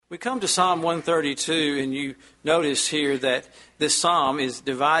We come to Psalm 132, and you notice here that this psalm is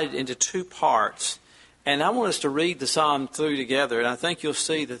divided into two parts. And I want us to read the psalm through together, and I think you'll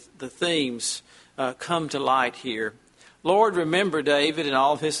see the themes come to light here. Lord, remember David and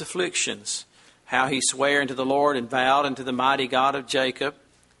all of his afflictions, how he sware unto the Lord and vowed unto the mighty God of Jacob.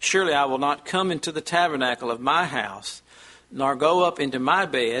 Surely I will not come into the tabernacle of my house, nor go up into my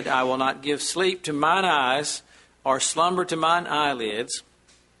bed. I will not give sleep to mine eyes, or slumber to mine eyelids.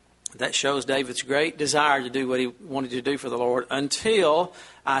 That shows David's great desire to do what he wanted to do for the Lord, until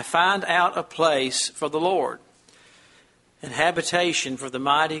I find out a place for the Lord, an habitation for the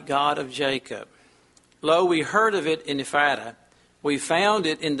mighty God of Jacob. Lo, we heard of it in Ephraim. We found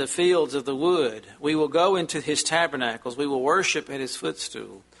it in the fields of the wood. We will go into his tabernacles. We will worship at his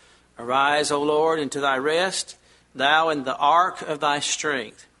footstool. Arise, O Lord, into thy rest, thou in the ark of thy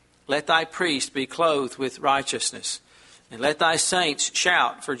strength. Let thy priest be clothed with righteousness, and let thy saints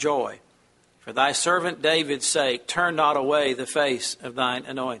shout for joy. For thy servant David's sake, turn not away the face of thine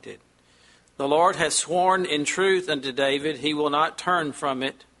anointed. The Lord hath sworn in truth unto David, he will not turn from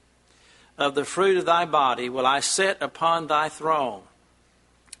it. Of the fruit of thy body will I set upon thy throne.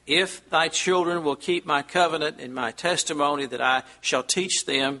 If thy children will keep my covenant and my testimony that I shall teach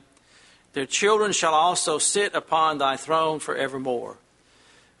them, their children shall also sit upon thy throne forevermore.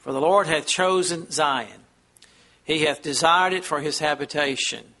 For the Lord hath chosen Zion. He hath desired it for his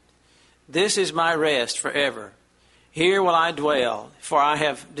habitation. This is my rest forever. Here will I dwell, for I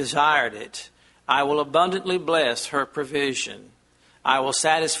have desired it. I will abundantly bless her provision. I will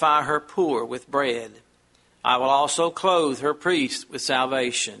satisfy her poor with bread. I will also clothe her priests with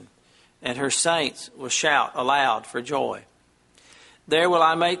salvation, and her saints will shout aloud for joy. There will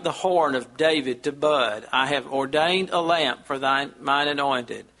I make the horn of David to bud. I have ordained a lamp for mine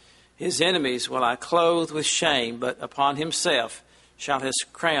anointed. His enemies will I clothe with shame, but upon himself shall his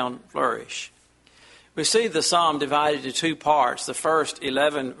crown flourish. We see the psalm divided into two parts. The first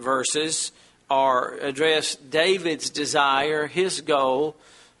 11 verses are addressed David's desire, his goal,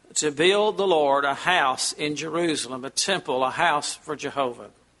 to build the Lord a house in Jerusalem, a temple, a house for Jehovah.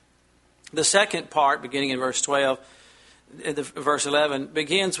 The second part, beginning in verse 12, verse 11,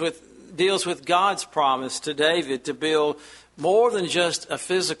 deals with God's promise to David to build more than just a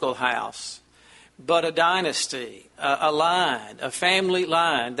physical house, but a dynasty, a line, a family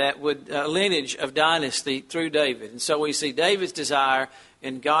line that would, a lineage of dynasty through David. And so we see David's desire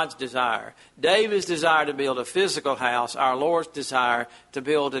and God's desire. David's desire to build a physical house, our Lord's desire to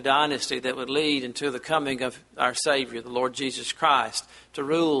build a dynasty that would lead into the coming of our Savior, the Lord Jesus Christ, to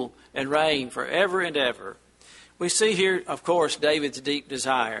rule and reign forever and ever. We see here, of course, David's deep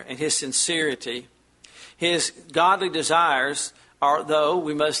desire and his sincerity. His godly desires are, though,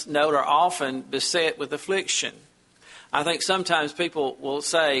 we must note, are often beset with affliction. I think sometimes people will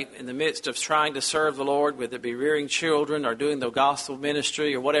say, in the midst of trying to serve the Lord, whether it be rearing children or doing the gospel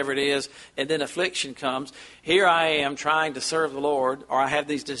ministry or whatever it is, and then affliction comes, here I am trying to serve the Lord, or I have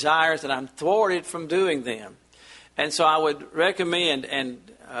these desires and I'm thwarted from doing them. And so I would recommend and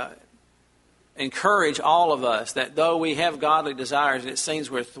encourage all of us that though we have godly desires and it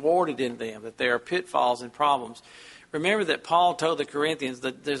seems we're thwarted in them, that there are pitfalls and problems, remember that Paul told the Corinthians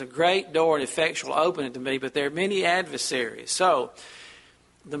that there's a great door and effectual opening to me, but there are many adversaries. So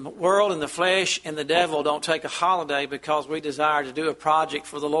the world and the flesh and the devil don't take a holiday because we desire to do a project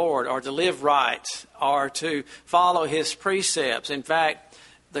for the Lord or to live right or to follow his precepts. In fact,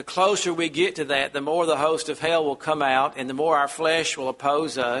 the closer we get to that, the more the host of hell will come out and the more our flesh will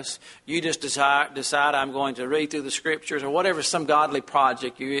oppose us. You just decide I'm going to read through the scriptures or whatever, some godly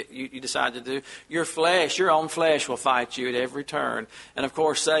project you decide to do. Your flesh, your own flesh will fight you at every turn. And of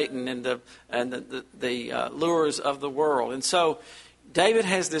course, Satan and the lures of the world. And so David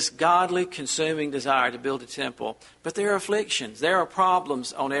has this godly, consuming desire to build a temple. But there are afflictions. There are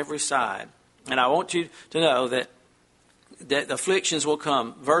problems on every side. And I want you to know that afflictions will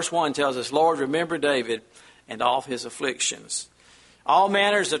come. Verse 1 tells us, Lord, remember David and all his afflictions. All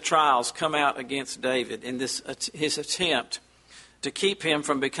manners of trials come out against David in his attempt to keep him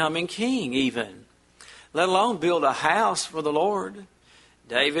from becoming king even, let alone build a house for the Lord.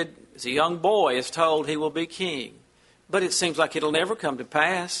 David, as a young boy, is told he will be king, but it seems like it'll never come to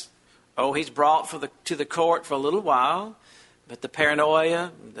pass. Oh, he's brought to the court for a little while. But the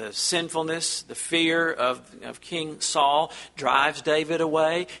paranoia, the sinfulness, the fear of King Saul drives David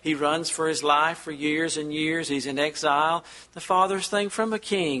away. He runs for his life for years and years. He's in exile. The farthest thing from a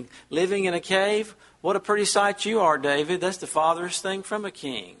king. Living in a cave. What a pretty sight you are, David. That's the farthest thing from a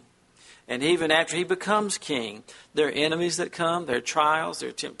king. And even after he becomes king, there are enemies that come. There are trials. There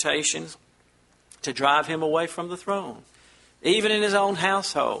are temptations to drive him away from the throne. even in his own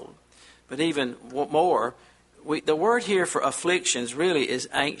household. But even more, the word here for afflictions really is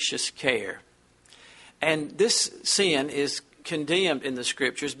anxious care. And this sin is condemned in the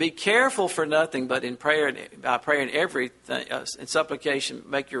Scriptures. Be careful for nothing, but in prayer, by prayer and everything, in supplication,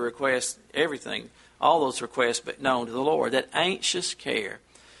 make your requests, everything, all those requests, but known to the Lord. That anxious care.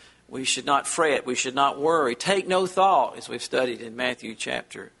 We should not fret. We should not worry. Take no thought, as we've studied in Matthew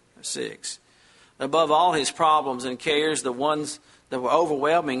chapter 6. Above all his problems and cares, the ones that were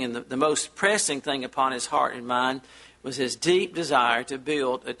overwhelming and the most pressing thing upon his heart and mind was his deep desire to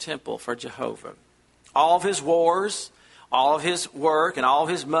build a temple for Jehovah. All of his wars, all of his work, and all of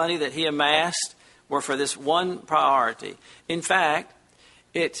his money that he amassed were for this one priority. In fact,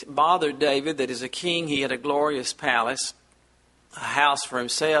 it bothered David that as a king he had a glorious palace, a house for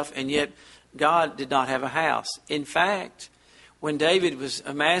himself, and yet God did not have a house. In fact, when David was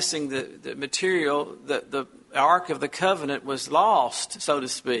amassing the material, the Ark of the Covenant was lost, so to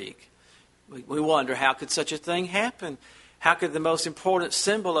speak. We wonder, how could such a thing happen? How could the most important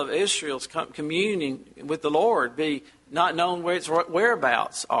symbol of Israel's communion with the Lord be not known where its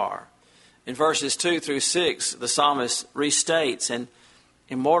whereabouts are? In verses 2 through 6, the psalmist restates and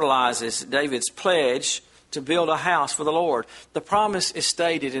immortalizes David's pledge to build a house for the Lord. The promise is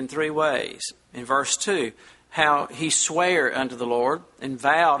stated in three ways. In verse 2, how he sware unto the Lord and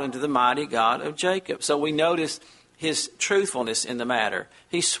vowed unto the mighty God of Jacob. So we notice his truthfulness in the matter.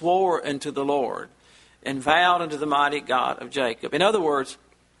 He swore unto the Lord and vowed unto the mighty God of Jacob. In other words,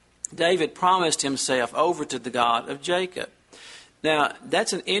 David promised himself over to the God of Jacob. Now,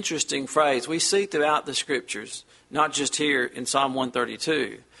 that's an interesting phrase. We see throughout the Scriptures, not just here in Psalm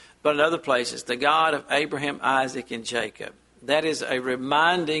 132, but in other places, the God of Abraham, Isaac, and Jacob. That is a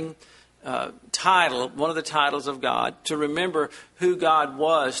reminding title, one of the titles of God, to remember who God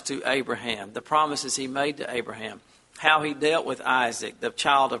was to Abraham, the promises he made to Abraham, how he dealt with Isaac, the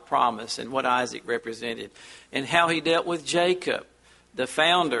child of promise, and what Isaac represented, and how he dealt with Jacob, the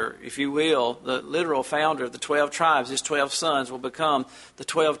founder, if you will, the literal founder of the 12 tribes. His 12 sons will become the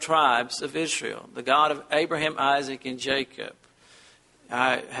 12 tribes of Israel, the God of Abraham, Isaac, and Jacob.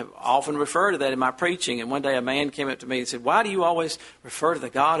 I have often referred to that in my preaching, and one day a man came up to me and said, "Why do you always refer to the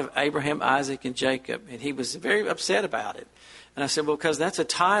God of Abraham, Isaac, and Jacob?" And he was very upset about it. And I said, well, because that's a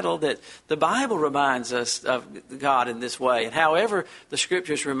title that the Bible reminds us of God in this way. And however the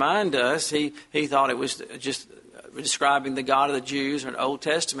Scriptures remind us, he thought it was just describing the God of the Jews or an Old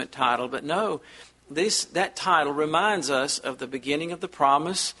Testament title. But no, that title reminds us of the beginning of the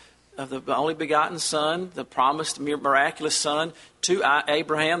promise of the only begotten Son, the promised miraculous Son to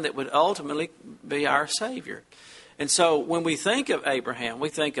Abraham that would ultimately be our Savior. And so when we think of Abraham, we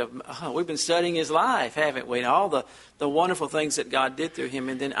think of, we've been studying his life, haven't we? And all the wonderful things that God did through him.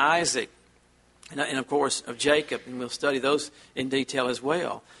 And then Isaac, and of course of Jacob, and we'll study those in detail as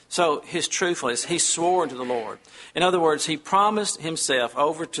well. So his truthfulness, he swore to the Lord. In other words, he promised himself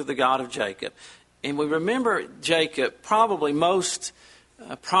over to the God of Jacob. And we remember Jacob probably most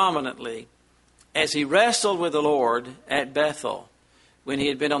prominently as he wrestled with the Lord at Bethel when he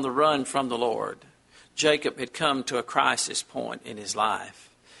had been on the run from the Lord. Jacob had come to a crisis point in his life.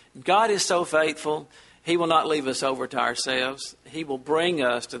 God is so faithful. He will not leave us over to ourselves. He will bring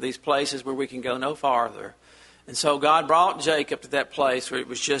us to these places where we can go no farther. And so God brought Jacob to that place where it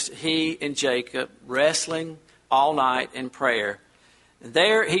was just he and Jacob wrestling all night in prayer. And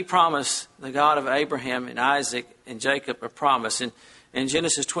there he promised the God of Abraham and Isaac and Jacob a promise. And in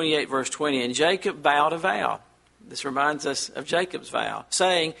Genesis 28, verse 20, and Jacob vowed a vow. This reminds us of Jacob's vow,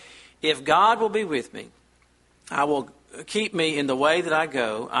 saying, if God will be with me, I will keep me in the way that I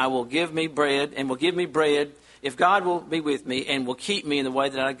go. I will give me bread and will give me bread. If God will be with me and will keep me in the way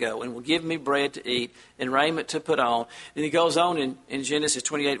that I go and will give me bread to eat and raiment to put on. And he goes on in Genesis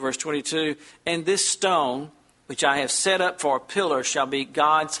 28, verse 22, and this stone, which I have set up for a pillar, shall be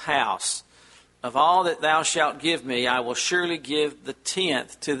God's house. Of all that thou shalt give me, I will surely give the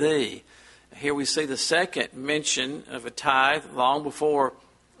 10th to thee. Here we see the second mention of a tithe long before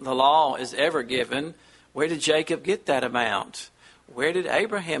the law is ever given. Where did Jacob get that amount? Where did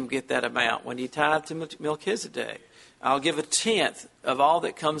Abraham get that amount when he tithed to Melchizedek? I'll give a 10th of all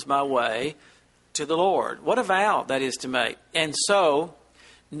that comes my way to the Lord. What a vow that is to make. And so,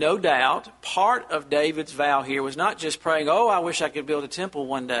 no doubt, part of David's vow here was not just praying, oh, I wish I could build a temple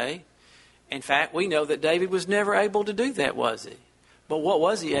one day. In fact, we know that David was never able to do that, was he? But what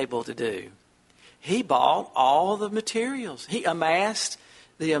was he able to do? He bought all the materials. He amassed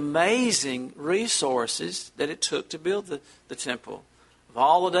the amazing resources that it took to build the temple. Of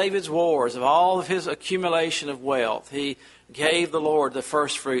all of David's wars, of all of his accumulation of wealth, he gave the Lord the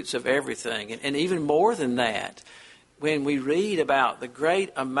first fruits of everything. And even more than that, when we read about the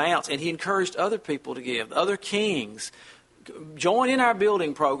great amounts, and he encouraged other people to give, other kings, join in our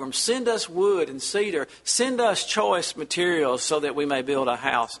building program, send us wood and cedar, send us choice materials so that we may build a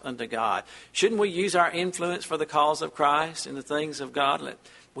house unto God. Shouldn't we use our influence for the cause of Christ and the things of God?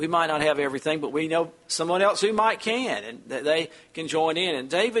 We might not have everything, but we know someone else who might can, and that they can join in. And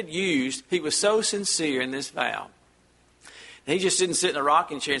David he was so sincere in this vow. He just didn't sit in a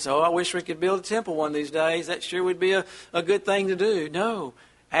rocking chair and say, I wish we could build a temple one of these days. That sure would be a good thing to do. No.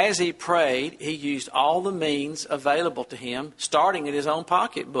 As he prayed, he used all the means available to him, starting in his own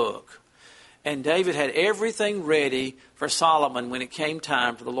pocketbook. And David had everything ready for Solomon when it came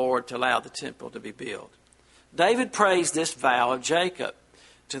time for the Lord to allow the temple to be built. David praised this vow of Jacob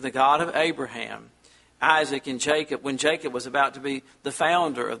to the God of Abraham, Isaac, and Jacob. When Jacob was about to be the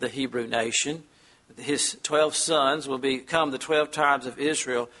founder of the Hebrew nation, his 12 sons will become the 12 tribes of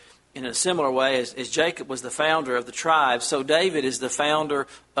Israel in a similar way as Jacob was the founder of the tribes. So David is the founder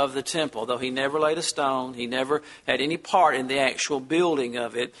of the temple. Though he never laid a stone, he never had any part in the actual building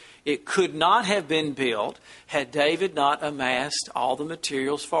of it. It could not have been built had David not amassed all the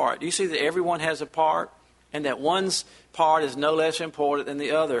materials for it. Do you see that everyone has a part, and that one's part is no less important than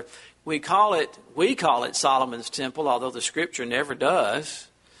the other? We call it Solomon's temple, although the Scripture never does.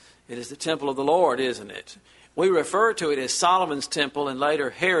 It is the temple of the Lord, isn't it? We refer to it as Solomon's temple and later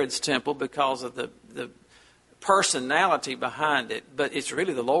Herod's temple because of the personality behind it. But it's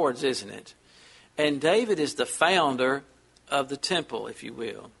really the Lord's, isn't it? And David is the founder of the temple, if you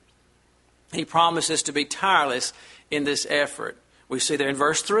will. He promises to be tireless in this effort. We see there in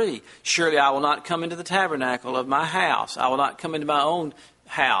verse 3, surely I will not come into the tabernacle of my house. I will not come into my own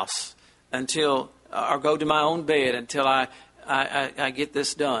house or go to my own bed until I get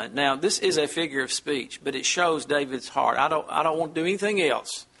this done. Now, this is a figure of speech, but it shows David's heart. I don't want to do anything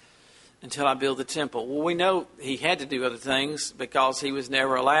else until I build the temple. Well, we know he had to do other things because he was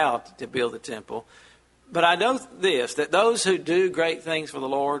never allowed to build the temple. But I know this, that those who do great things for the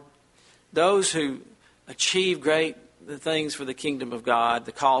Lord, those who achieve great things for the kingdom of God,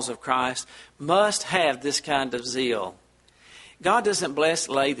 the cause of Christ, must have this kind of zeal. God doesn't bless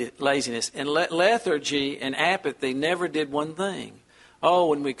laziness, and lethargy and apathy never did one thing. Oh,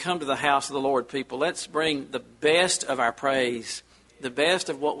 when we come to the house of the Lord, people, let's bring the best of our praise, the best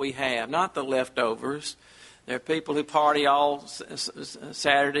of what we have, not the leftovers. There are people who party all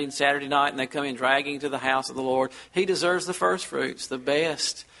Saturday and Saturday night, and they come in dragging to the house of the Lord. He deserves the first fruits, the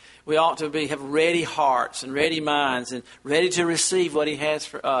best. We ought to have ready hearts and ready minds and ready to receive what He has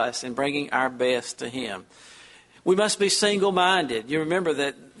for us and bringing our best to Him. We must be single-minded. You remember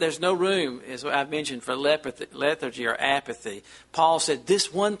that there's no room, as I've mentioned, for lethargy or apathy. Paul said,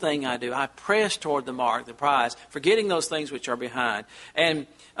 this one thing I do, I press toward the mark, the prize, forgetting those things which are behind. And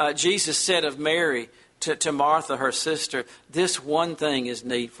Jesus said of Mary to Martha, her sister, this one thing is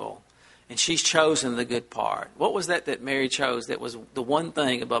needful. And she's chosen the good part. What was that Mary chose that was the one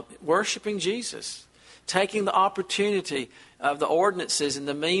thing about worshiping Jesus? Taking the opportunity of the ordinances and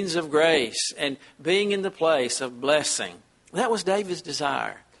the means of grace and being in the place of blessing. That was David's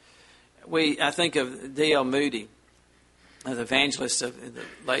desire. I think of D.L. Moody, the evangelist of the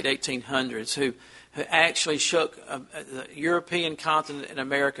late 1800s, who actually shook the European continent and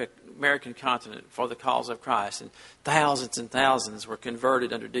American continent for the cause of Christ. And thousands were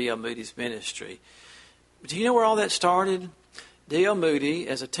converted under D.L. Moody's ministry. Do you know where all that started? D.L. Moody,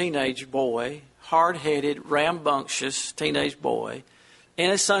 as a teenage boy, hard-headed, rambunctious teenage boy, in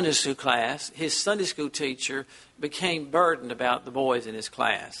a Sunday school class, his Sunday school teacher became burdened about the boys in his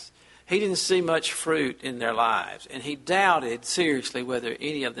class. He didn't see much fruit in their lives, and he doubted seriously whether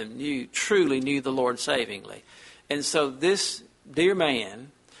any of them truly knew the Lord savingly. And so this dear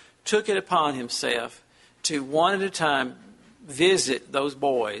man took it upon himself to one at a time visit those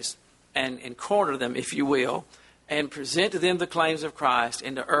boys and corner them, if you will, and present to them the claims of Christ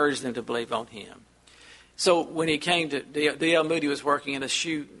and to urge them to believe on Him. So when he came to D.L. Moody was working in a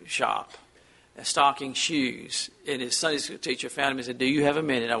shoe shop, stocking shoes, and his Sunday school teacher found him and said, do you have a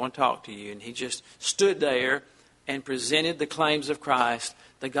minute? I want to talk to you. And he just stood there and presented the claims of Christ,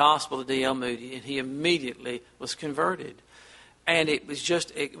 the gospel to D.L. Moody, and he immediately was converted. And it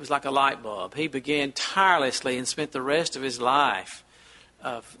was like a light bulb. He began tirelessly and spent the rest of his life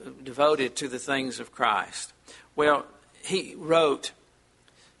devoted to the things of Christ. Well, he wrote,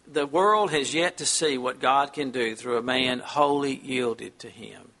 the world has yet to see what God can do through a man wholly yielded to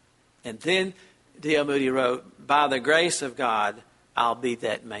Him. And then D.L. Moody wrote, by the grace of God, I'll be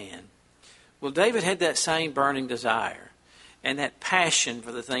that man. Well, David had that same burning desire and that passion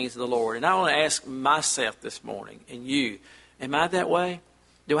for the things of the Lord. And I want to ask myself this morning, and you, am I that way?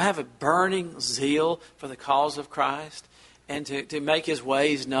 Do I have a burning zeal for the cause of Christ? And to make His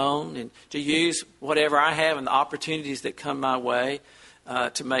ways known, and to use whatever I have and the opportunities that come my way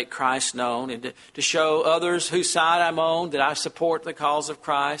to make Christ known, and to show others whose side I'm on that I support the cause of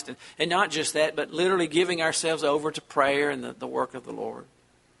Christ. And not just that, but literally giving ourselves over to prayer and the work of the Lord.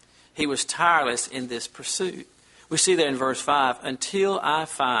 He was tireless in this pursuit. We see that in verse 5, until I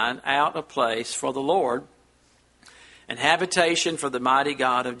find out a place for the Lord, an habitation for the mighty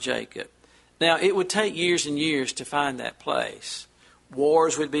God of Jacob. Now, it would take years and years to find that place.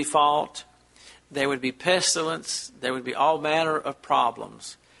 Wars would be fought. There would be pestilence. There would be all manner of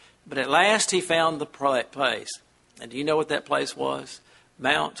problems. But at last he found the place. And do you know what that place was?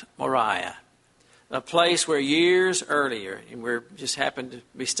 Mount Moriah. A place where years earlier, and we just happened to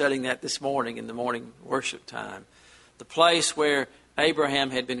be studying that this morning in the morning worship time, the place where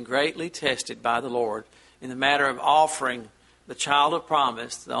Abraham had been greatly tested by the Lord in the matter of offering the child of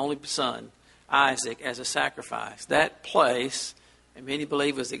promise, the only son, Isaac, as a sacrifice. That place, and many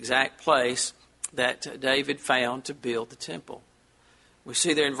believe was the exact place that David found to build the temple. We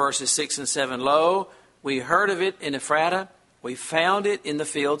see there in verses 6 and 7, lo, we heard of it in Ephrata, we found it in the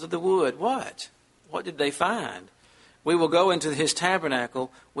fields of the wood. What? What did they find? We will go into his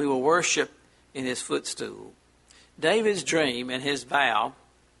tabernacle, we will worship in his footstool. David's dream and his vow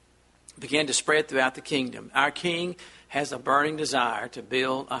began to spread throughout the kingdom. Our king has a burning desire to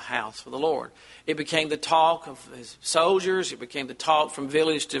build a house for the Lord. It became the talk of his soldiers. It became the talk from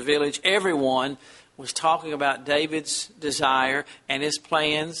village to village. Everyone was talking about David's desire and his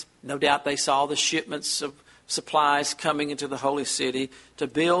plans. No doubt they saw the shipments of supplies coming into the holy city to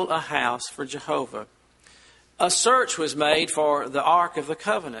build a house for Jehovah. A search was made for the Ark of the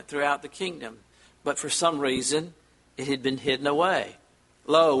Covenant throughout the kingdom, but for some reason it had been hidden away.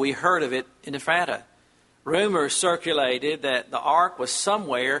 Lo, we heard of it in Ephrata. Rumors circulated that the ark was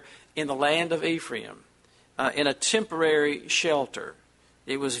somewhere in the land of Ephraim, in a temporary shelter.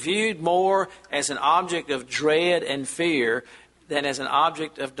 It was viewed more as an object of dread and fear than as an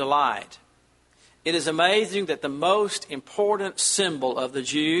object of delight. It is amazing that the most important symbol of the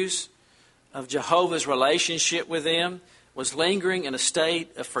Jews, of Jehovah's relationship with them, was lingering in a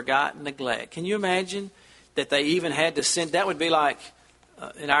state of forgotten neglect. Can you imagine that they even had to send? That would be like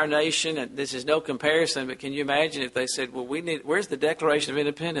in our nation, and this is no comparison, but can you imagine if they said, well, where's the Declaration of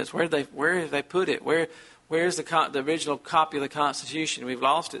Independence? Where have they put it? Where's the original copy of the Constitution? We've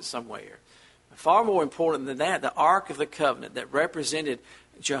lost it somewhere. Far more important than that, the Ark of the Covenant that represented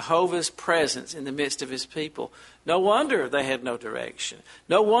Jehovah's presence in the midst of his people. No wonder they had no direction.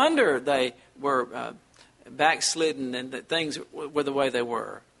 No wonder they were backslidden and that things were the way they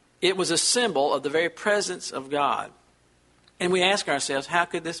were. It was a symbol of the very presence of God. And we ask ourselves, how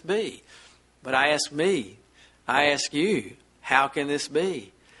could this be? But I ask you, how can this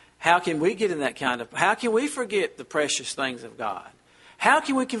be? How can we get in that how can we forget the precious things of God? How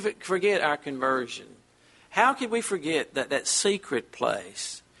can we forget our conversion? How can we forget that secret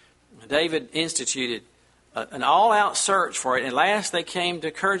place? David instituted an all-out search for it. And last they came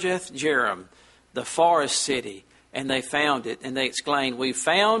to Kirjath-jearim, the forest city, and they found it. And they exclaimed, we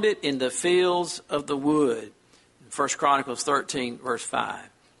found it in the fields of the wood. 1 Chronicles 13, verse 5.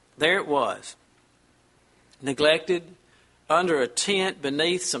 There it was, neglected, under a tent,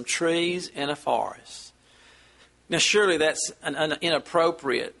 beneath some trees in a forest. Now surely that's an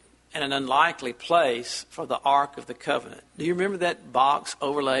inappropriate and an unlikely place for the Ark of the Covenant. Do you remember that box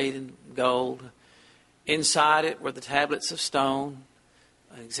overlaid in gold? Inside it were the tablets of stone,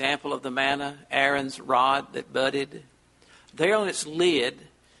 an example of the manna, Aaron's rod that budded. There on its lid,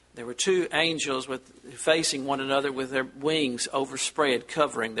 there were two angels facing one another with their wings overspread,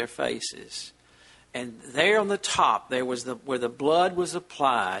 covering their faces. And there on the top, there was where the blood was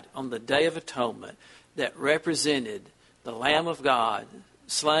applied on the Day of Atonement that represented the Lamb of God,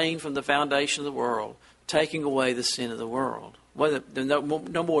 slain from the foundation of the world, taking away the sin of the world.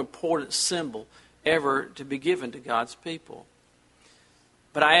 No more important symbol ever to be given to God's people.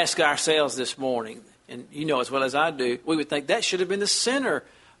 But I ask ourselves this morning, and you know as well as I do, we would think that should have been the center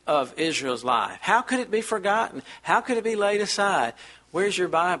of Israel's life. How could it be forgotten? How could it be laid aside? Where's your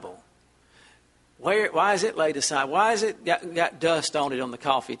Bible? Why is it laid aside? Why has it got dust on it on the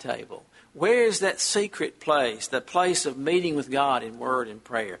coffee table? Where is that secret place, the place of meeting with God in word and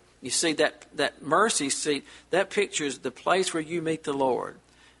prayer? You see, that mercy seat, that pictures the place where you meet the Lord.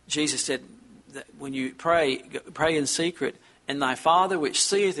 Jesus said that when you pray in secret, and thy Father which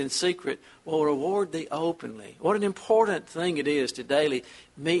seeth in secret will reward thee openly. What an important thing it is to daily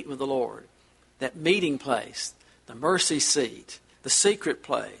meet with the Lord. That meeting place, the mercy seat, the secret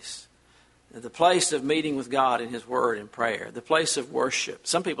place. the place of meeting with God in His Word and prayer, the place of worship.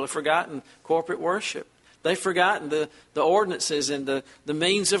 Some people have forgotten corporate worship. They've forgotten the ordinances and the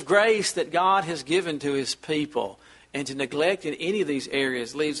means of grace that God has given to His people. And to neglect in any of these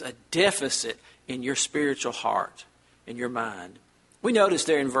areas leaves a deficit in your spiritual heart, in your mind. We notice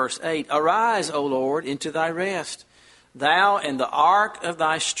there in verse 8, "Arise, O Lord, into thy rest, thou and the ark of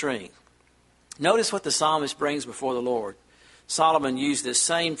thy strength." Notice what the psalmist brings before the Lord. Solomon used this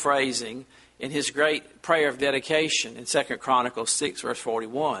same phrasing in his great prayer of dedication in 2 Chronicles 6, verse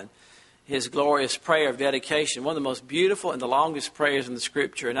 41. His glorious prayer of dedication, one of the most beautiful and the longest prayers in the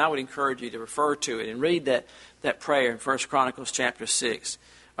Scripture. And I would encourage you to refer to it and read that prayer in 1 Chronicles chapter 6.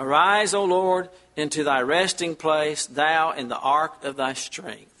 "Arise, O Lord, into thy resting place, thou and the ark of thy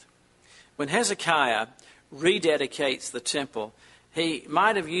strength." When Hezekiah rededicates the temple, he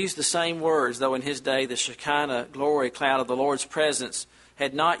might have used the same words, though in his day the Shekinah glory cloud of the Lord's presence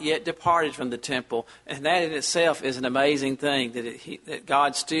had not yet departed from the temple. And that in itself is an amazing thing, that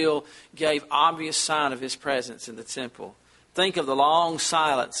God still gave obvious sign of His presence in the temple. Think of the long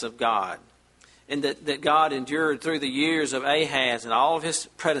silence of God, and that God endured through the years of Ahaz and all of his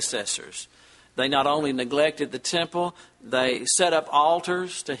predecessors. They not only neglected the temple, they set up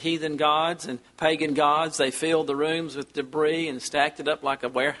altars to heathen gods and pagan gods. They filled the rooms with debris and stacked it up like a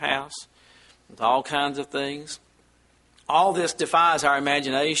warehouse with all kinds of things. All this defies our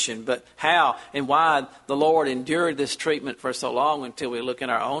imagination, but how and why the Lord endured this treatment for so long until we look in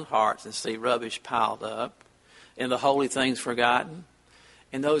our own hearts and see rubbish piled up and the holy things forgotten.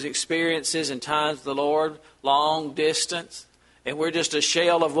 And those experiences and times of the Lord, long distance, and we're just a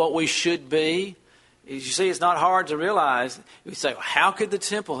shell of what we should be. As you see, it's not hard to realize. We say, well, how could the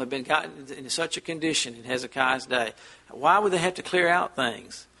temple have been gotten in such a condition in Hezekiah's day? Why would they have to clear out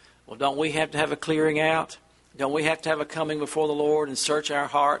things? Well, don't we have to have a clearing out? Don't we have to have a coming before the Lord and search our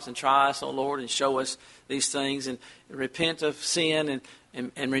hearts and try us, O Lord, and show us these things and repent of sin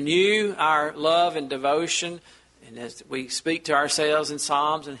and renew our love and devotion? And as we speak to ourselves in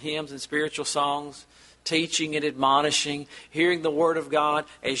psalms and hymns and spiritual songs, teaching and admonishing, hearing the Word of God,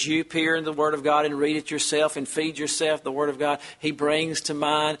 as you peer in the Word of God and read it yourself and feed yourself the Word of God, He brings to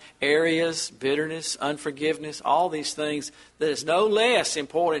mind areas, bitterness, unforgiveness, all these things that is no less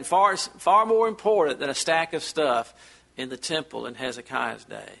important, far more important than a stack of stuff in the temple in Hezekiah's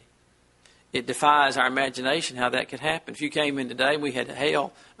day. It defies our imagination how that could happen. If you came in today, we had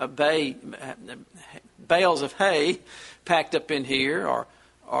bales of hay packed up in here,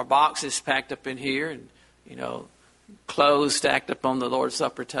 or boxes packed up in here, and clothes stacked up on the Lord's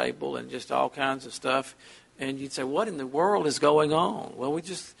Supper table, and just all kinds of stuff. And you'd say, "What in the world is going on?" Well, we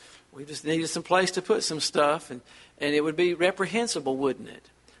just needed some place to put some stuff, and it would be reprehensible, wouldn't it?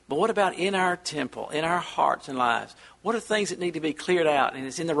 But what about in our temple, in our hearts and lives? What are things that need to be cleared out, and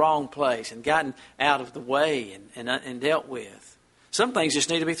it's in the wrong place and gotten out of the way and dealt with? Some things just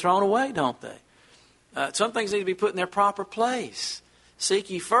need to be thrown away, don't they? Some things need to be put in their proper place. Seek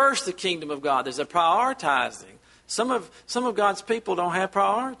ye first the kingdom of God. There's a prioritizing. Some of God's people don't have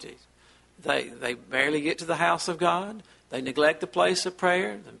priorities. They barely get to the house of God. They neglect the place of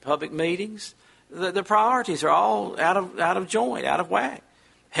prayer, the public meetings. The priorities are all out of joint, out of whack.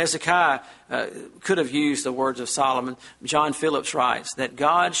 Hezekiah could have used the words of Solomon. John Phillips writes that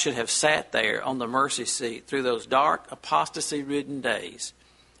God should have sat there on the mercy seat through those dark, apostasy-ridden days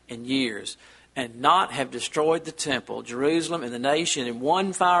and years, and not have destroyed the temple, Jerusalem, and the nation in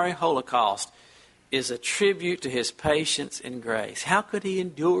one fiery holocaust is a tribute to His patience and grace. How could He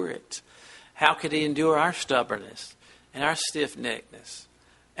endure it? How could He endure our stubbornness and our stiff-neckedness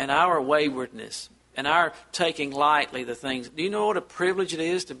and our waywardness and our taking lightly the things? Do you know what a privilege it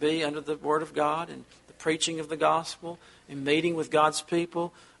is to be under the Word of God and the preaching of the gospel and meeting with God's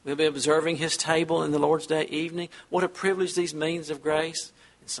people? We'll be observing His table in the Lord's Day evening. What a privilege, these means of grace.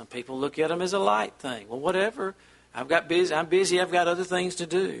 And some people look at them as a light thing. Well, whatever. I'm busy. I've got other things to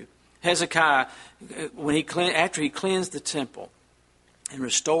do. Hezekiah, after he cleansed the temple and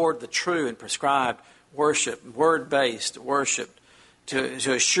restored the true and prescribed worship, word-based worship,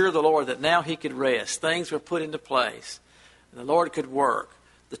 to assure the Lord that now he could rest. Things were put into place. The Lord could work.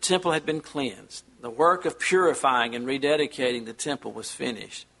 The temple had been cleansed. The work of purifying and rededicating the temple was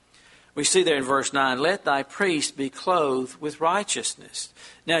finished. We see there in verse 9, "Let thy priest be clothed with righteousness."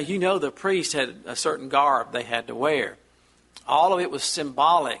 Now, the priest had a certain garb they had to wear. All of it was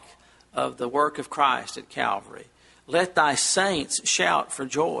symbolic of the work of Christ at Calvary. "Let thy saints shout for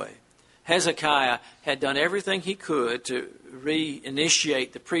joy." Hezekiah had done everything he could to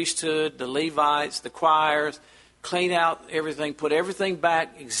reinitiate the priesthood, the Levites, the choirs, clean out everything, put everything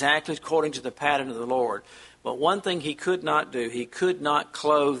back exactly according to the pattern of the Lord. But one thing he could not do, he could not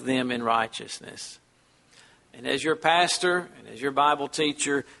clothe them in righteousness. And as your pastor and as your Bible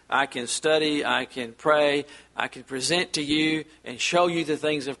teacher, I can study, I can pray, I can present to you and show you the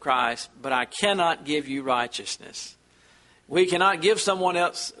things of Christ, but I cannot give you righteousness. We cannot give someone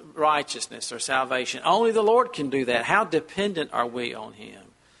else righteousness or salvation. Only the Lord can do that. How dependent are we on Him?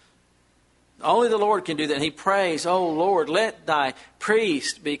 Only the Lord can do that. And he prays, "Oh Lord, let thy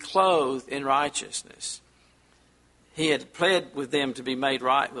priest be clothed in righteousness." He had pled with them to be made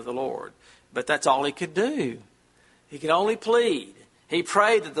right with the Lord. But that's all he could do. He could only plead. He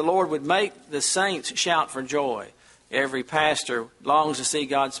prayed that the Lord would make the saints shout for joy. Every pastor longs to see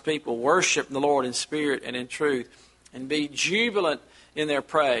God's people worship the Lord in spirit and in truth and be jubilant in their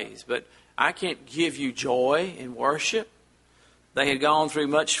praise. But I can't give you joy in worship. They had gone through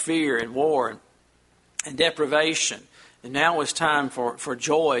much fear and war and deprivation. And now it was time for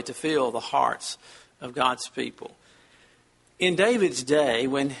joy to fill the hearts of God's people. In David's day,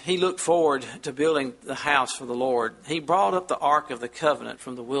 when he looked forward to building the house for the Lord, he brought up the Ark of the Covenant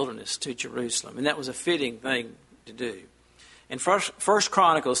from the wilderness to Jerusalem. And that was a fitting thing to do. And First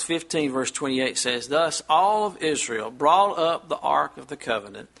Chronicles 15 verse 28 says, "Thus all of Israel brought up the Ark of the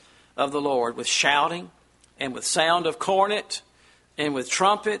Covenant of the Lord with shouting and with sound of cornet and with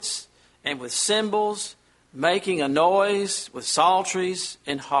trumpets and with cymbals, making a noise with psalteries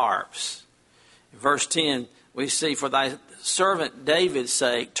and harps." In verse 10, we see, "For thy servant David's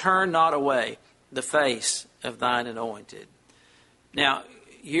sake, turn not away the face of thine anointed." Now,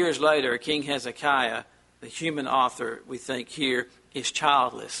 years later, King Hezekiah, the human author, we think here, is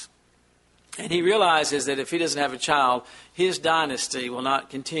childless. And he realizes that if he doesn't have a child, his dynasty will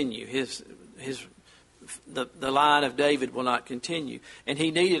not continue. The line of David will not continue. And he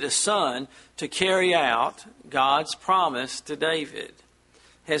needed a son to carry out God's promise to David.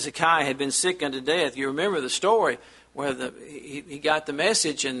 Hezekiah had been sick unto death. You remember the story where he got the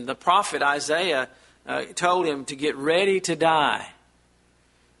message, and the prophet Isaiah told him to get ready to die,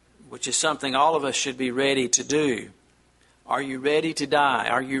 which is something all of us should be ready to do. Are you ready to die?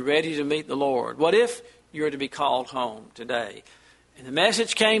 Are you ready to meet the Lord? What if you were to be called home today? And the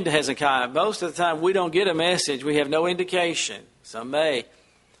message came to Hezekiah. Most of the time we don't get a message. We have no indication. Some may.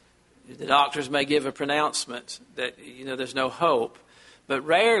 The doctors may give a pronouncement that, there's no hope. But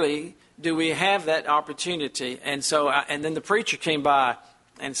rarely do we have that opportunity. And then the preacher came by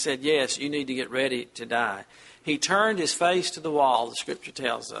and said, "Yes, you need to get ready to die." He turned his face to the wall, the Scripture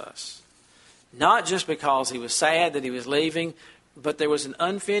tells us. Not just because he was sad that he was leaving, but there was an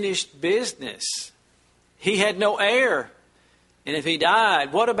unfinished business. He had no heir. And if he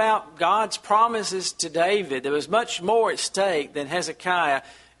died, what about God's promises to David? There was much more at stake than Hezekiah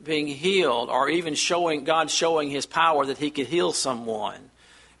being healed, or even God showing his power that he could heal someone.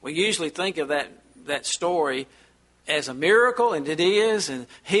 We usually think of that story as a miracle, and it is, and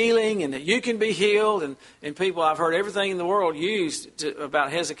healing, and that you can be healed. And people, I've heard everything in the world used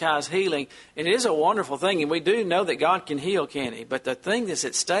about Hezekiah's healing. And it is a wonderful thing, and we do know that God can heal, can't He? But the thing that's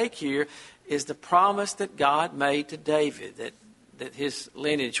at stake here is the promise that God made to David, that his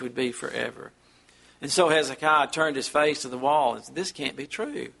lineage would be forever. And so Hezekiah turned his face to the wall and said, "This can't be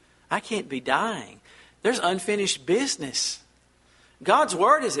true. I can't be dying. There's unfinished business. God's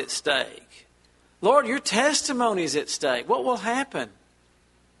word is at stake. Lord, your testimony is at stake. What will happen?"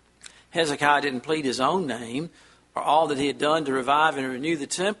 Hezekiah didn't plead his own name or all that he had done to revive and renew the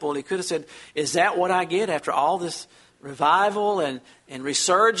temple. He could have said, "Is that what I get after all this revival and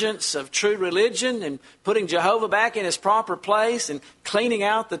resurgence of true religion and putting Jehovah back in his proper place and cleaning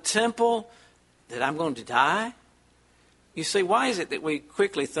out the temple, that I'm going to die?" You see, why is it that we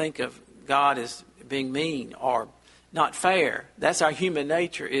quickly think of God as being mean or not fair? That's our human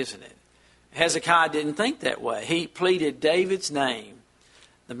nature, isn't it? Hezekiah didn't think that way. He pleaded David's name,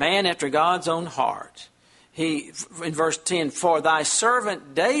 the man after God's own heart. In verse 10, "For thy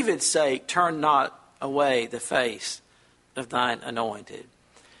servant David's sake, turn not away the face of thine anointed."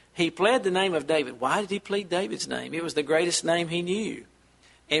 He pled the name of David. Why did he plead David's name? It was the greatest name he knew.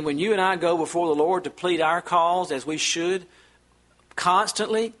 And when you and I go before the Lord to plead our cause, as we should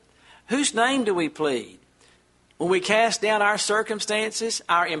constantly, whose name do we plead? When we cast down our circumstances,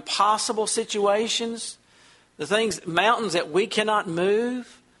 our impossible situations, the mountains that we cannot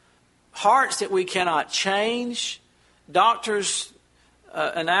move, hearts that we cannot change, doctors'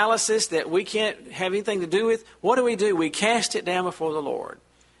 analysis that we can't have anything to do with, what do? We cast it down before the Lord.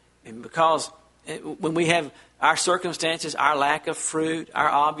 And because when we have our circumstances, our lack of fruit, our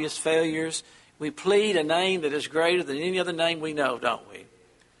obvious failures, we plead a name that is greater than any other name we know, don't we?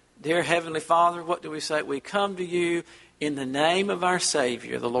 Dear Heavenly Father, what do we say? We come to you in the name of our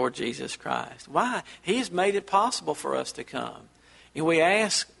Savior, the Lord Jesus Christ. Why? He has made it possible for us to come. And we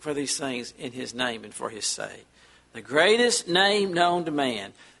ask for these things in His name and for His sake. The greatest name known to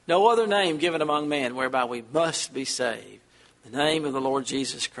man. No other name given among men whereby we must be saved. The name of the Lord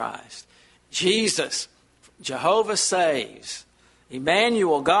Jesus Christ. Jesus, Jehovah saves.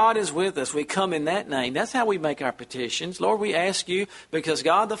 Emmanuel, God is with us. We come in that name. That's how we make our petitions. Lord, we ask you because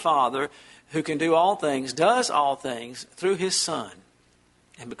God the Father, who can do all things, does all things through His Son.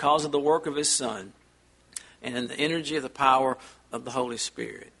 And because of the work of His Son and in the energy of the power of the Holy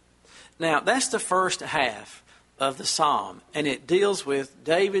Spirit. Now, that's the first half of the psalm. And it deals with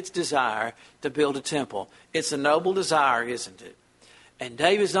David's desire to build a temple. It's a noble desire, isn't it? And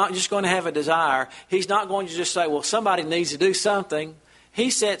David's not just going to have a desire. He's not going to just say, well, somebody needs to do something. He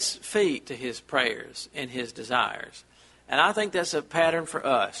sets feet to his prayers and his desires. And I think that's a pattern for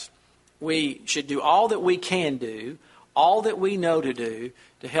us. We should do all that we can do, all that we know to do,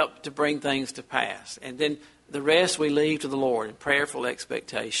 to help to bring things to pass. And then the rest we leave to the Lord in prayerful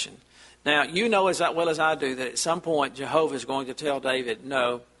expectation. Now, you know as well as I do that at some point Jehovah is going to tell David,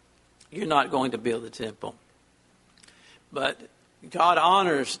 no, you're not going to build the temple. But God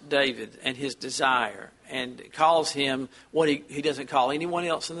honors David and his desire and calls him what he doesn't call anyone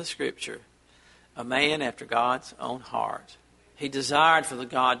else in the Scripture, a man after God's own heart. He desired for the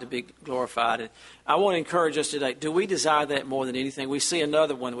God to be glorified. And I want to encourage us today, do we desire that more than anything? We see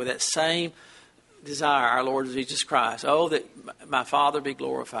another one with that same desire, our Lord Jesus Christ. Oh, that my Father be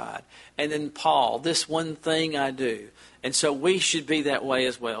glorified. And then Paul, this one thing I do. And so we should be that way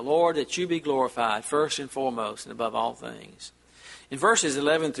as well. Lord, that you be glorified first and foremost and above all things. In verses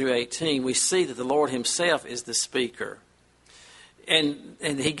 11 through 18, we see that the Lord Himself is the speaker. And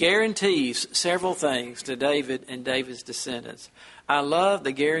He guarantees several things to David and David's descendants. I love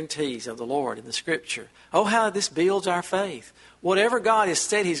the guarantees of the Lord in the Scripture. Oh, how this builds our faith. Whatever God has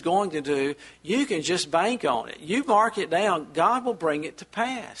said He's going to do, you can just bank on it. You mark it down, God will bring it to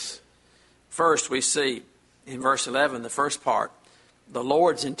pass. First, we see in verse 11, the first part, the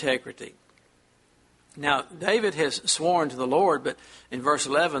Lord's integrity. Now, David has sworn to the Lord, but in verse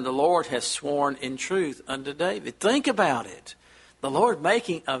 11, the Lord has sworn in truth unto David. Think about it. The Lord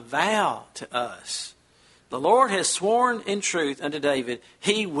making a vow to us. The Lord has sworn in truth unto David.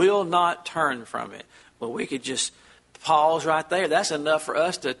 He will not turn from it. Well, we could just pause right there. That's enough for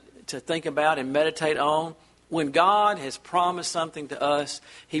us to think about and meditate on. When God has promised something to us,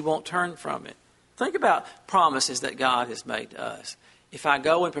 He won't turn from it. Think about promises that God has made to us. If I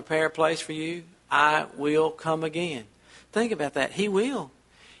go and prepare a place for you, I will come again. Think about that. He will.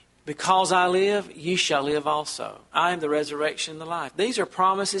 Because I live, ye shall live also. I am the resurrection and the life. These are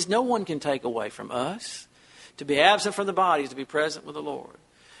promises no one can take away from us. To be absent from the body is to be present with the Lord.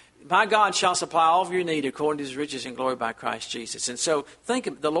 My God shall supply all of your need according to His riches and glory by Christ Jesus. And so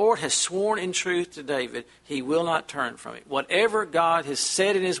the Lord has sworn in truth to David. He will not turn from it. Whatever God has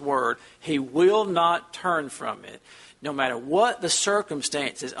said in His word, He will not turn from it. No matter what the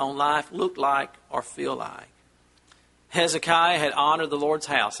circumstances on life look like or feel like. Hezekiah had honored the Lord's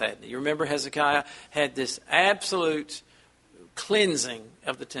house, hadn't he? You remember Hezekiah had this absolute cleansing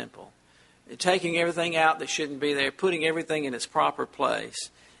of the temple. Taking everything out that shouldn't be there, putting everything in its proper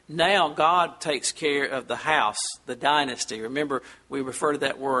place. Now God takes care of the house, the dynasty. Remember, we refer to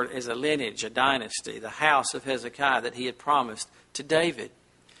that word as a lineage, a dynasty, the house of Hezekiah that He had promised to David.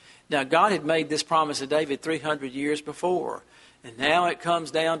 Now, God had made this promise to David 300 years before. And now it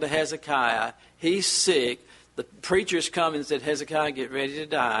comes down to Hezekiah. He's sick. The preachers come and said, Hezekiah, get ready to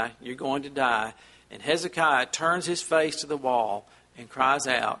die. You're going to die. And Hezekiah turns his face to the wall and cries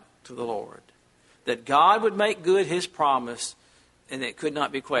out to the Lord. That God would make good His promise and it could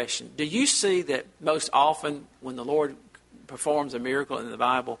not be questioned. Do you see that most often when the Lord performs a miracle in the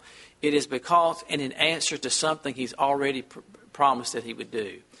Bible, it is because and in answer to something He's already promised that He would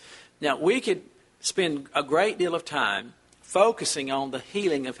do. Now, we could spend a great deal of time focusing on the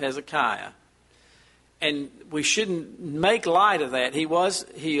healing of Hezekiah. And we shouldn't make light of that. He was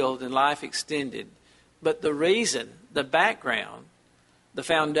healed and life extended. But the reason, the background, the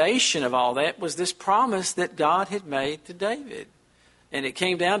foundation of all that was this promise that God had made to David. And it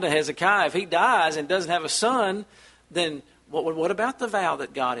came down to Hezekiah. If he dies and doesn't have a son, then what about the vow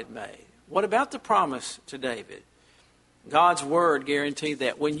that God had made? What about the promise to David? God's Word guaranteed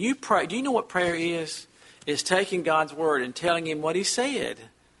that. When you pray, do you know what prayer is? It's taking God's Word and telling Him what He said.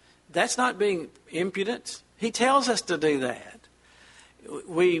 That's not being impudent. He tells us to do that.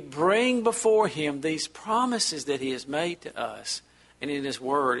 We bring before Him these promises that He has made to us and in His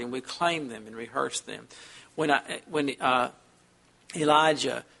Word, and we claim them and rehearse them. When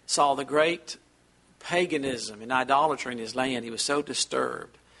Elijah saw the great paganism and idolatry in his land, he was so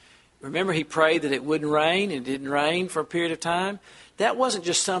disturbed. Remember, he prayed that it wouldn't rain, and it didn't rain for a period of time. That wasn't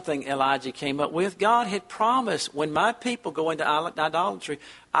just something Elijah came up with. God had promised, when my people go into idolatry,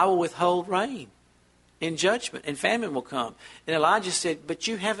 I will withhold rain in judgment, and famine will come. And Elijah said, but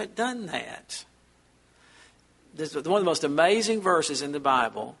you haven't done that. This is one of the most amazing verses in the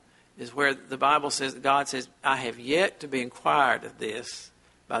Bible, is where the Bible says, God says, I have yet to be inquired of this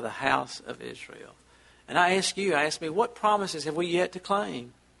by the house of Israel. And I ask me, what promises have we yet to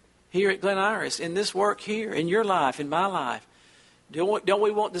claim here at Glen Iris, in this work here, in your life, in my life? Don't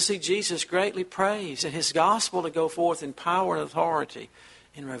we want to see Jesus greatly praised and his gospel to go forth in power and authority,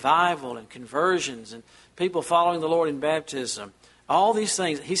 in revival and conversions and people following the Lord in baptism? All these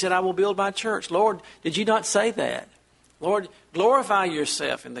things. He said, I will build my church. Lord, did you not say that? Lord, glorify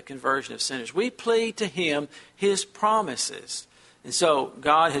yourself in the conversion of sinners. We plead to him his promises. And so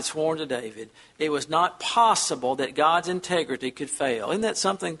God had sworn to David, it was not possible that God's integrity could fail. Isn't that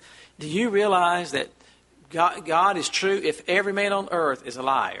something? Do you realize that God is true? If every man on earth is a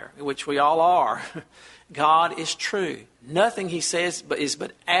liar, which we all are, God is true. Nothing he says is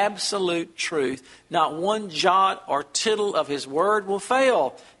but absolute truth. Not one jot or tittle of his word will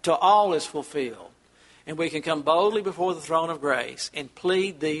fail till all is fulfilled. And we can come boldly before the throne of grace and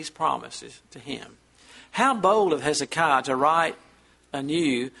plead these promises to him. How bold of Hezekiah to write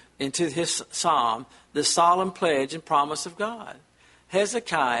anew into his psalm the solemn pledge and promise of God.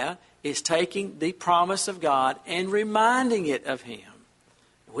 Hezekiah is taking the promise of God and reminding it of him.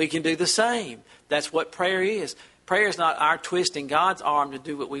 We can do the same. That's what prayer is. Prayer is not our twisting God's arm to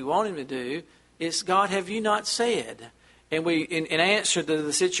do what we want him to do. It's, God, have you not said? And we, in answer to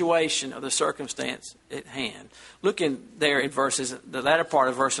the situation or the circumstance at hand. Look in there in the latter part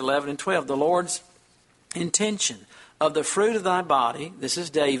of verse 11 and 12. The Lord's intention: of the fruit of thy body, this is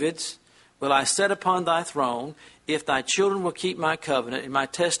David's, will I set upon thy throne, if thy children will keep my covenant and my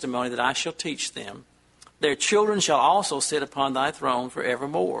testimony that I shall teach them. Their children shall also sit upon thy throne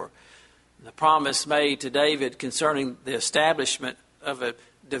forevermore. The promise made to David concerning the establishment of a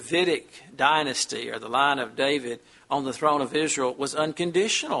Davidic dynasty, or the line of David on the throne of Israel, was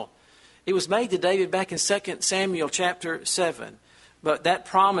unconditional. It was made to David back in 2 Samuel chapter 7. But that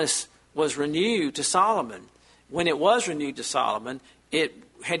promise was renewed to Solomon. When it was renewed to Solomon, it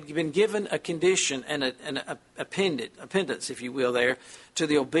had been given a condition and an appendance, if you will, there, to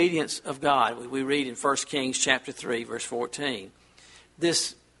the obedience of God. We read in 1 Kings chapter 3, verse 14.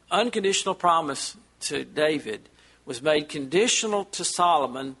 This unconditional promise to David was made conditional to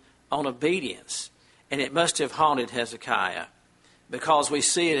Solomon on obedience. And it must have haunted Hezekiah, because we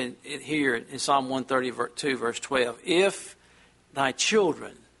see it here in Psalm 132, verse 12. If thy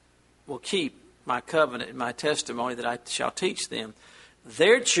children will keep my covenant and my testimony that I shall teach them,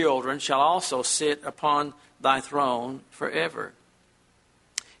 their children shall also sit upon thy throne forever.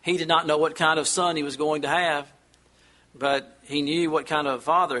 He did not know what kind of son he was going to have, but he knew what kind of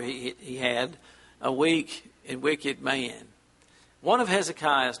father he had, a weak and wicked man. One of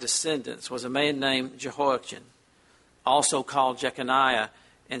Hezekiah's descendants was a man named Jehoiakim, also called Jeconiah,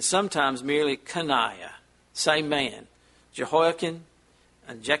 and sometimes merely Coniah. Same man, Jehoiakim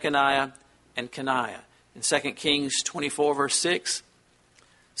and Jeconiah and Coniah. In 2 Kings 24, verse 6,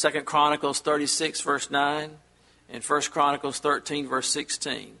 2 Chronicles 36, verse 9, and 1 Chronicles 13, verse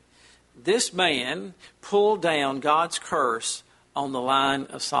 16. This man pulled down God's curse on the line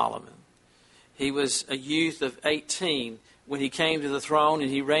of Solomon. He was a youth of 18 when he came to the throne,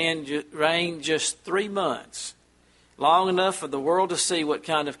 and he reigned just 3 months, long enough for the world to see what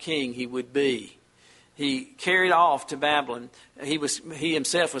kind of king he would be. He carried off to Babylon. He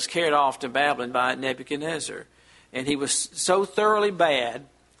himself was carried off to Babylon by Nebuchadnezzar. And he was so thoroughly bad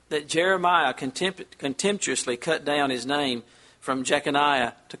that Jeremiah contemptuously cut down his name from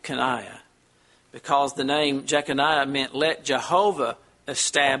Jeconiah to Coniah, because the name Jeconiah meant let Jehovah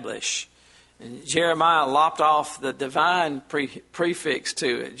establish. And Jeremiah lopped off the divine prefix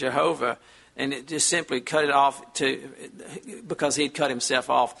to it, Jehovah, and it just simply cut it off because he had cut himself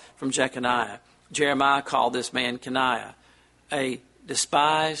off from Jeconiah. Jeremiah called this man Coniah, a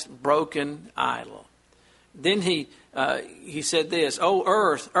despised, broken idol. Then he said this, O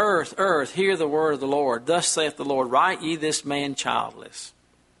earth, earth, earth, hear the word of the Lord. Thus saith the Lord, write ye this man childless,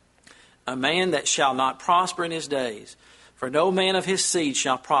 a man that shall not prosper in his days. For no man of his seed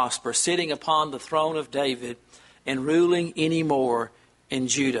shall prosper, sitting upon the throne of David and ruling any more in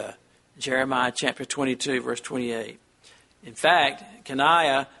Judah. Jeremiah chapter 22, verse 28. In fact,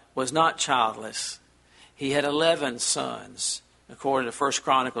 Coniah was not childless. He had 11 sons. according to 1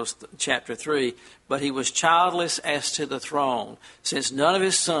 Chronicles chapter 3. But he was childless as to the throne, since none of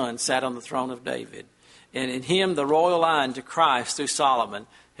his sons sat on the throne of David. And in him the royal line to Christ through Solomon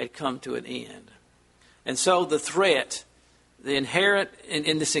had come to an end. And so the threat, the inherent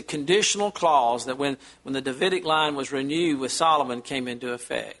in this conditional clause that when the Davidic line was renewed with Solomon came into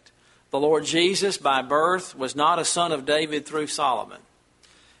effect. The Lord Jesus, by birth, was not a son of David through Solomon.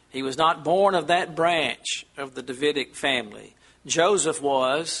 He was not born of that branch of the Davidic family. Joseph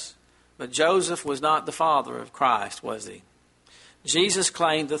was, but Joseph was not the father of Christ, was he? Jesus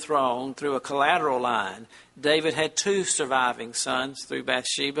claimed the throne through a collateral line. David had two surviving sons through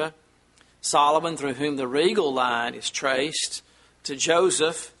Bathsheba. Solomon, through whom the regal line is traced to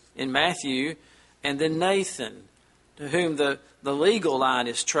Joseph in Matthew, and then Nathan, to whom the legal line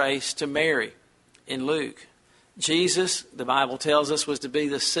is traced to Mary in Luke. Jesus, the Bible tells us, was to be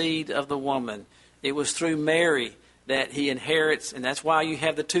the seed of the woman. It was through Mary that he inherits, and that's why you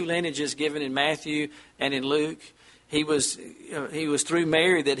have the two lineages given in Matthew and in Luke. He was through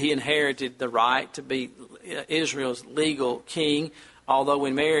Mary that he inherited the right to be Israel's legal king. Although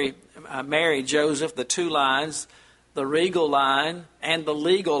when Mary married Joseph, the two lines, the regal line and the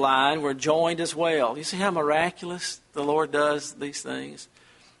legal line, were joined as well. You see how miraculous the Lord does these things?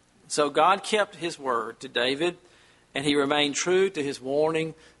 So God kept his word to David, and he remained true to his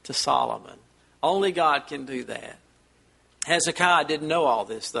warning to Solomon. Only God can do that. Hezekiah didn't know all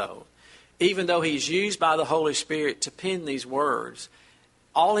this, though. Even though he's used by the Holy Spirit to pen these words,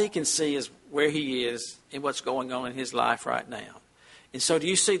 all he can see is where he is and what's going on in his life right now. And so do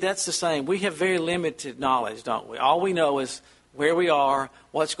you see, that's the same. We have very limited knowledge, don't we? All we know is where we are,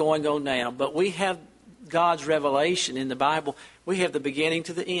 what's going on now. But we have God's revelation in the Bible. We have the beginning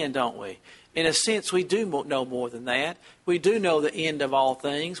to the end, don't we? In a sense, we do know more than that. We do know the end of all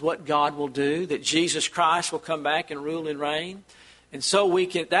things, what God will do, that Jesus Christ will come back and rule and reign. And so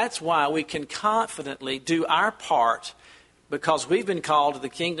that's why we can confidently do our part, because we've been called to the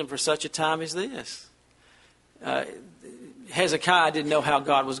kingdom for such a time as this. Hezekiah didn't know how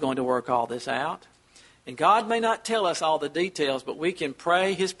God was going to work all this out. And God may not tell us all the details, but we can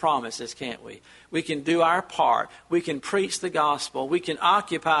pray his promises, can't we? We can do our part. We can preach the gospel. We can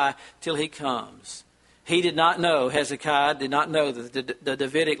occupy till he comes. He did not know, Hezekiah did not know that the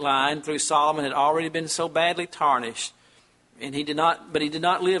Davidic line through Solomon had already been so badly tarnished. And he did not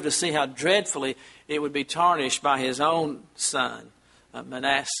live to see how dreadfully it would be tarnished by his own son,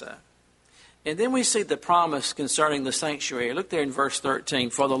 Manasseh. And then we see the promise concerning the sanctuary. Look there in verse 13.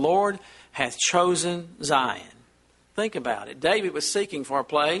 For the Lord hath chosen Zion. Think about it. David was seeking for a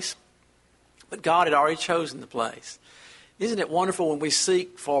place, but God had already chosen the place. Isn't it wonderful when we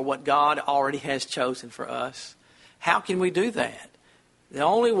seek for what God already has chosen for us? How can we do that? The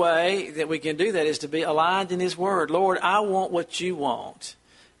only way that we can do that is to be aligned in his word. Lord, I want what you want.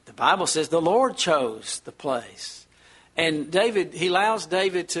 The Bible says the Lord chose the place. And he allows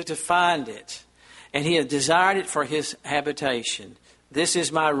David to find it. And he had desired it for his habitation. This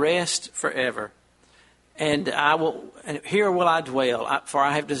is my rest forever. And here will I dwell, for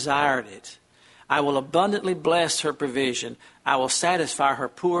I have desired it. I will abundantly bless her provision. I will satisfy her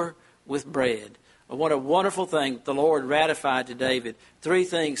poor with bread. What a wonderful thing the Lord ratified to David. 3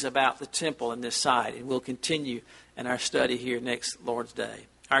 things about the temple and this site. And we'll continue in our study here next Lord's Day.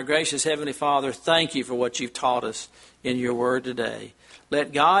 Our gracious Heavenly Father, thank you for what you've taught us in your word today.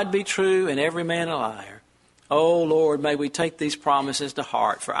 Let God be true and every man a liar. Oh, Lord, may we take these promises to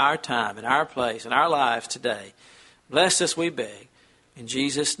heart for our time and our place and our lives today. Bless us, we beg. In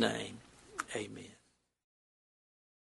Jesus' name, amen.